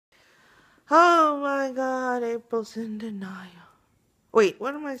Oh my God, April's in denial. Wait,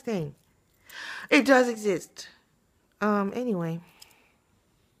 what am I saying? It does exist. Anyway.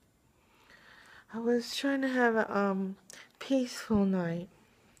 I was trying to have a, peaceful night.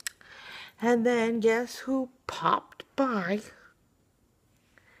 And then guess who popped by?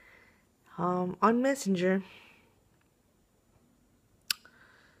 On Messenger.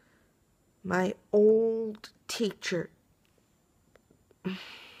 My old teacher.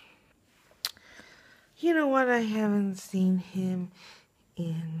 You know what? I haven't seen him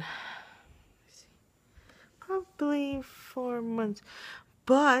in probably 4 months.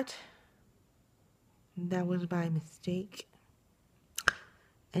 But that was by mistake.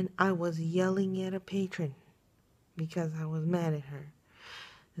 And I was yelling at a patron because I was mad at her.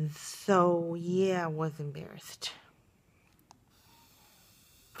 So, yeah, I was embarrassed.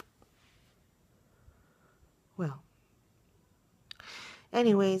 Well,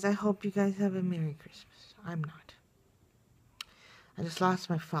 anyways, I hope you guys have a Merry Christmas. I'm not. I just lost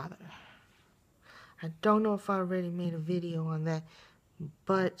my father. I don't know if I already made a video on that,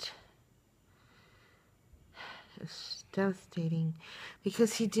 but it's devastating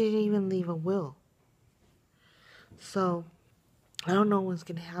because he didn't even leave a will. So, I don't know what's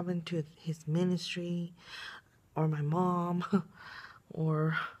going to happen to his ministry or my mom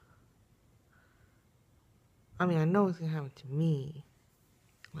or, I mean, I know it's going to happen to me.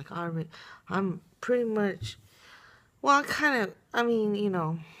 Like, I'm pretty much, well, I mean, you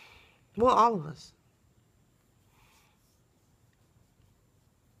know, well, all of us.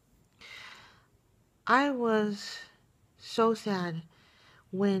 I was so sad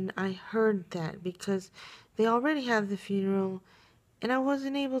when I heard that because they already had the funeral and I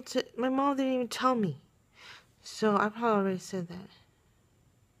wasn't able to, my mom didn't even tell me. So I probably already said that.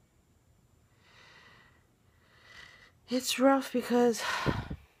 It's rough because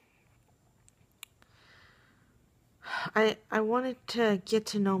I wanted to get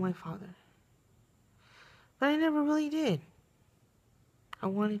to know my father. But I never really did. I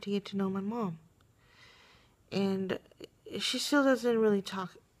wanted to get to know my mom. And she still doesn't really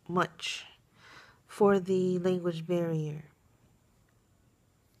talk much for the language barrier.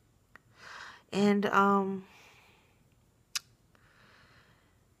 And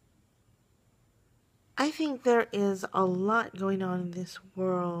I think there is a lot going on in this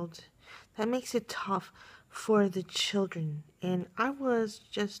world that makes it tough for the children. And I was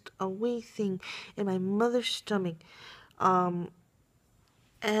just a wee thing in my mother's stomach. And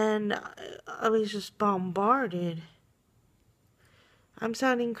I was just bombarded. I'm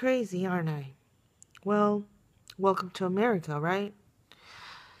sounding crazy, aren't I? Well, welcome to America, right?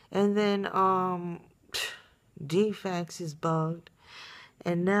 And then, DFAX is bugged.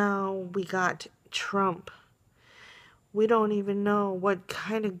 And now we got Trump. We don't even know what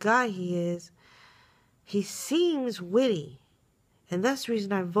kind of guy he is. He seems witty. And that's the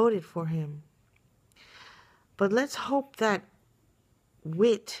reason I voted for him. But let's hope that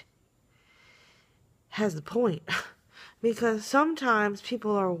wit has the point. Because sometimes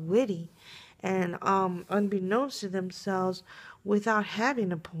people are witty and unbeknownst to themselves without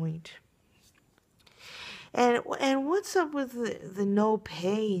having a point. And what's up with the no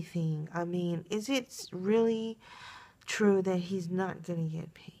pay thing? I mean, is it really true that he's not going to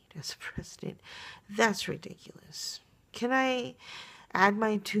get paid as president? That's ridiculous. Can I add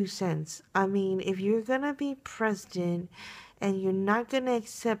my 2 cents? I mean, if you're going to be president and you're not going to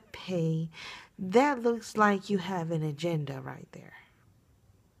accept pay, that looks like you have an agenda right there.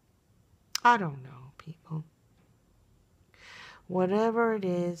 I don't know, people. Whatever it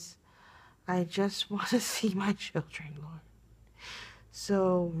is, I just want to see my children, Lord.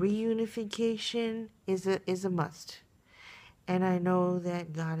 So reunification is a must. And I know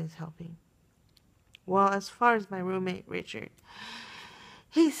that God is helping. Well, as far as my roommate, Richard,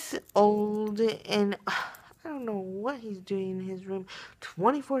 he's old and I don't know what he's doing in his room.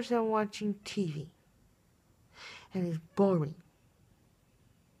 24/7 watching TV. And it's boring.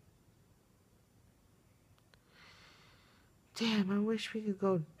 Damn, I wish we could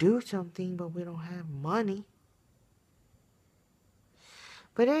go do something, but we don't have money.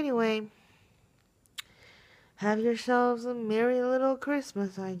 But anyway, have yourselves a merry little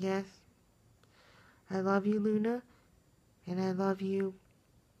Christmas, I guess. I love you, Luna. And I love you,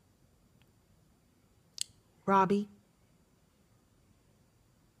 Robbie.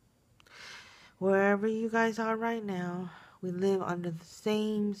 Wherever you guys are right now, we live under the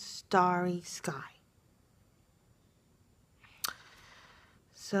same starry sky.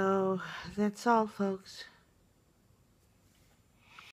 So, that's all, folks.